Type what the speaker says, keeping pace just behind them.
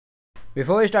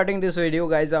Before starting this video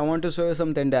guys, I want to show you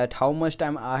something, that how much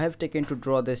time I have taken to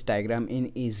draw this diagram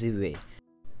in easy way.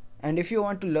 And if you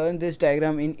want to learn this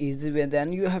diagram in easy way,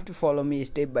 then you have to follow me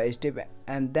step by step,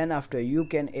 and then after you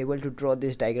can able to draw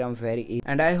this diagram very easy.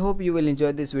 And I hope you will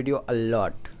enjoy this video a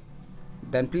lot.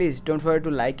 Then please don't forget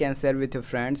to like and share with your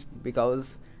friends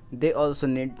because they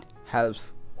also need help.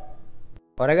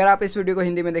 और अगर आप इस video को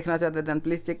हिंदी में देखना चाहते हैं then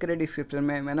please check करें डिस्क्रिप्शन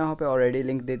में, मैंने वहाँ पे ऑलरेडी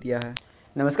लिंक दे दिया है।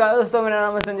 नमस्कार दोस्तों, मेरा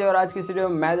नाम है संजय और आज की इस वीडियो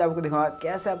में मैं आपको दिखाऊंगा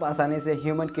कैसे आप आसानी से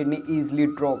ह्यूमन किडनी ईजिली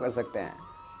ड्रॉ कर सकते हैं।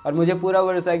 और मुझे पूरा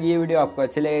भरोसा है कि ये वीडियो आपको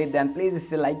अच्छी लगेगी। दैन प्लीज़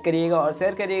इसे लाइक करिएगा और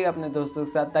शेयर करिएगा अपने दोस्तों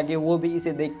के साथ, ताकि वो भी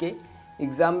इसे देख के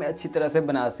एग्ज़ाम में अच्छी तरह से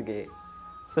बना सके।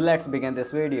 So let's begin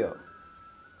this video.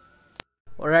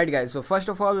 Alright guys, so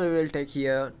first of all we will take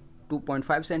here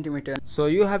 2.5 centimeter. So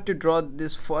you have to draw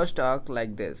this first arc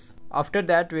like this. After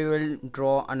that we will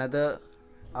draw another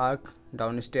arc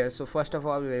downstairs. So first of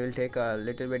all we will take a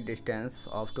little bit distance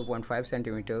of 2.5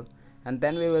 centimeter and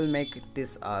then we will make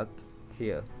this arc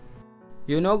here.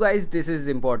 You know guys, this is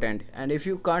important, and if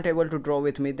you can't able to draw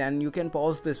with me then you can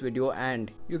pause this video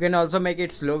and you can also make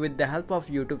it slow with the help of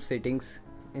YouTube settings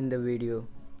in the video.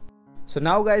 So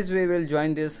now guys we will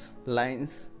join these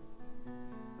lines.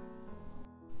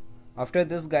 After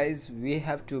this guys we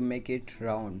have to make it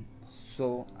round,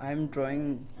 so I am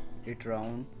drawing it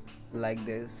round like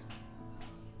this.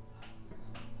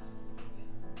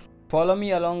 Follow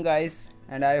me along guys,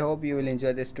 and I hope you will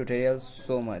enjoy this tutorial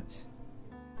so much.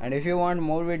 And if you want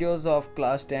more videos of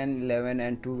class 10, 11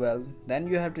 and 12, then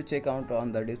you have to check out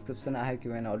on the description. I have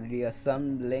given already some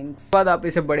links. बाद आप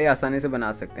इसे बड़े आसानी से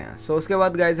बना सकते हैं। So उसके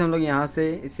बाद गाइज हम लोग यहाँ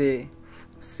से इसे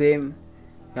सेम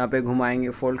यहाँ पे घुमाएंगे,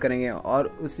 फोल्ड करेंगे और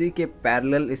उसी के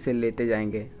पैरेलल इसे लेते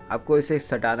जाएंगे। आपको इसे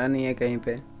सटाना नहीं है कहीं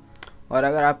पे, और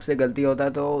अगर आपसे गलती होता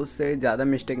है तो उससे ज़्यादा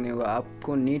मिस्टेक नहीं होगा।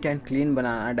 आपको नीट एंड क्लीन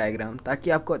बनाना है डायग्राम, ताकि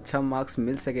आपको अच्छा मार्क्स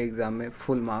मिल सके एग्ज़ाम में,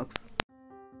 full marks.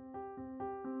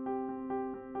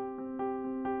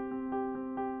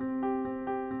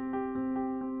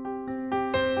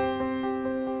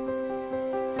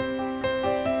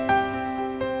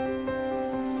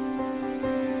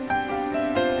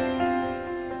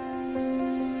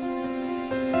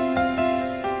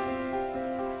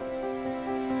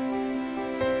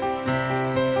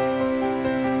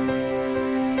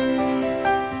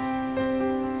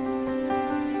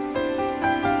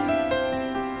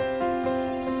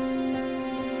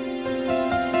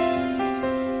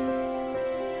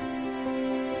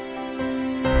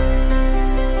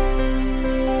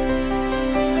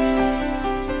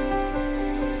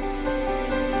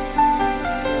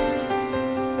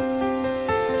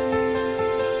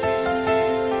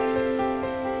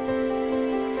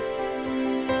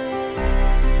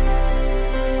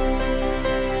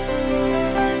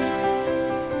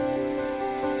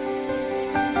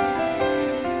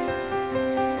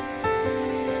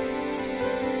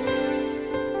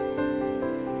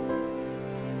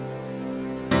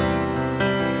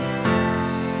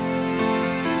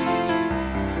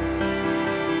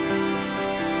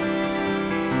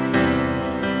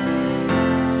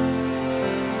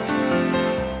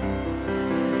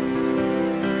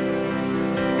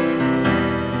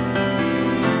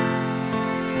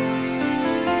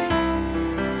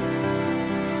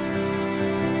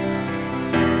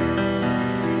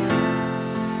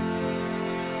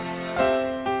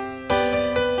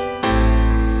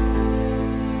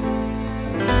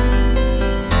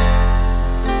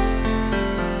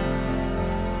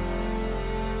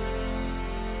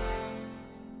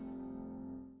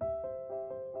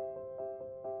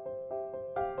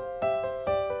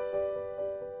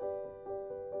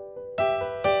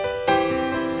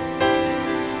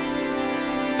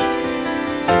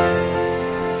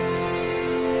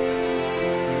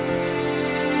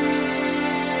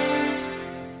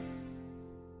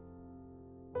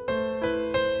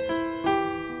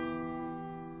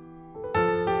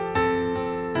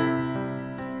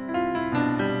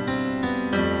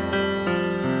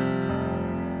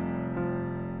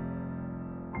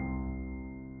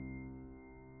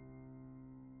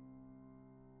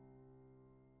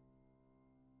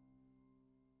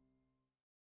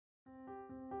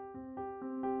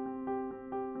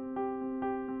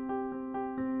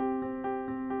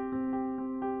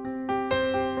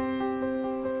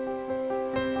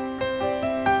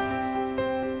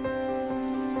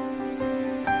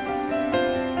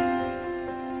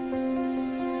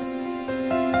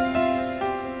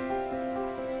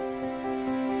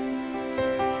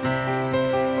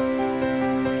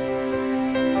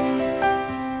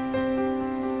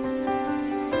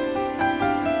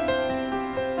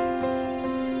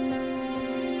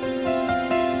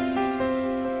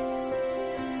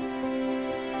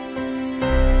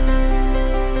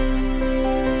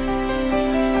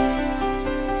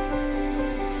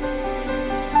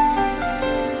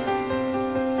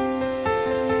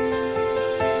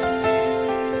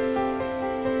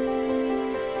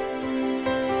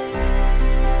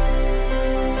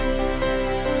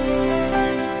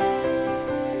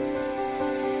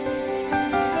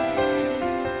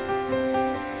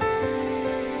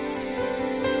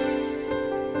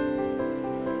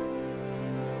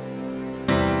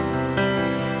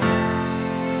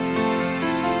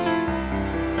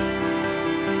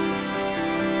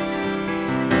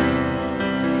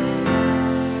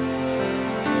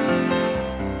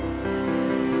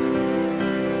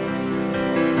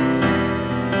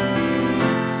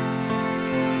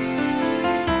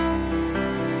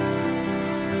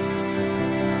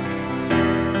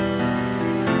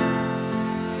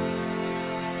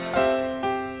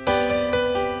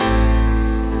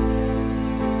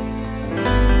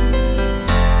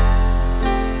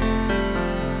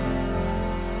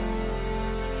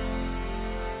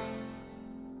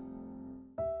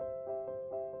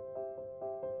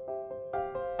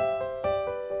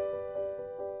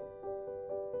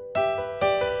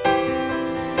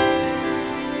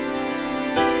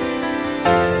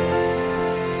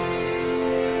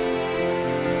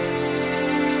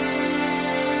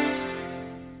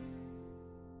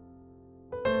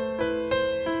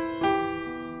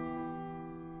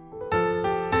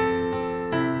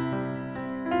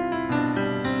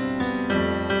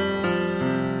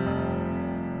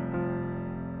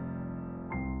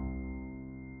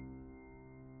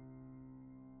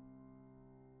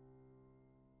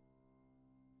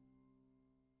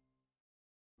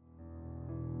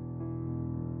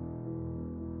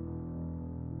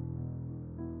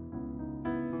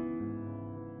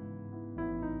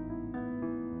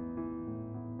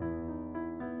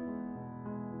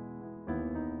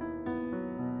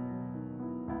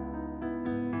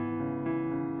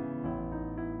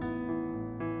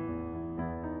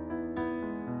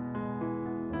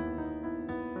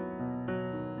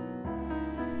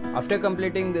 After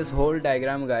completing this whole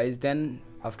diagram guys, then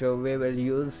after we will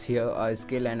use here a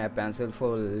scale and a pencil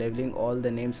for labeling all the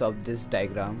names of this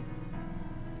diagram.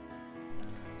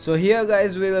 So here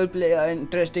guys, we will play an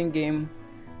interesting game.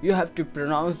 You have to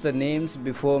pronounce the names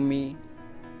before me,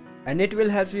 and it will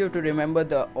help you to remember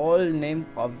the all name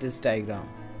of this diagram.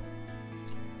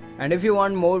 And if you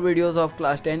want more videos of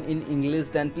class 10 in English,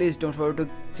 then please don't forget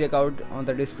to check out on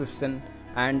the description,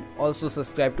 and also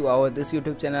subscribe to our this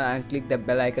YouTube channel and click the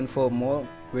bell icon for more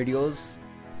videos.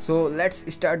 So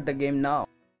let's start the game now.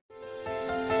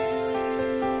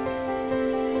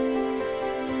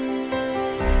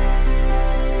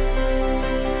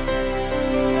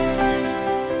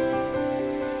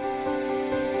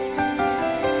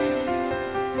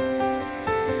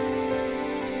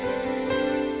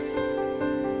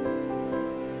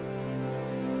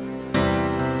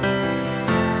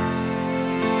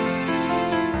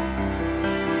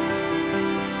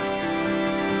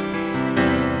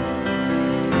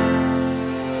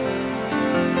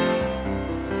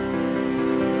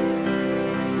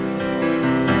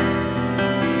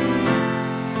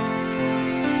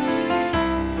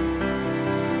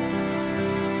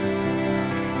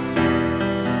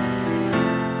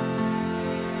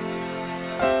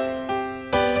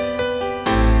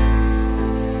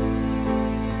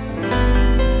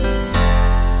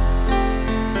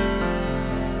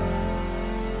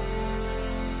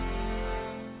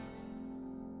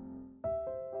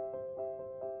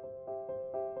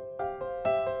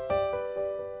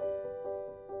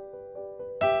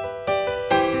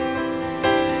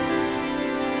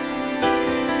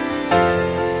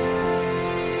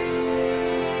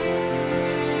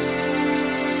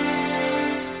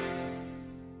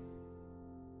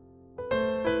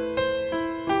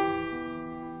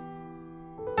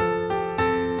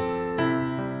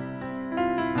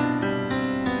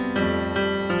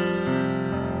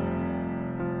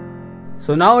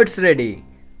 So now it's ready.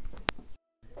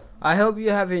 I hope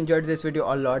you have enjoyed this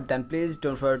video a lot. Then please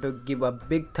don't forget to give a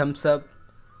big thumbs up.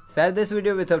 Share this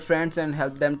video with your friends and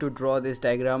help them to draw this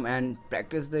diagram and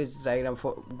practice this diagram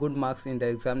for good marks in the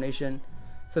examination.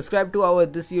 Subscribe to our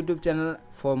this YouTube channel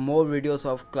for more videos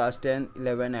of class 10,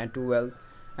 11 and 12.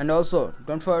 And also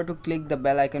don't forget to click the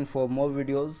bell icon for more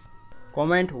videos.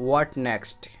 Comment what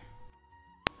next.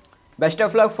 Best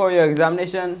of luck for your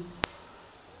examination.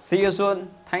 See you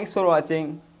soon. Thanks for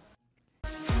watching.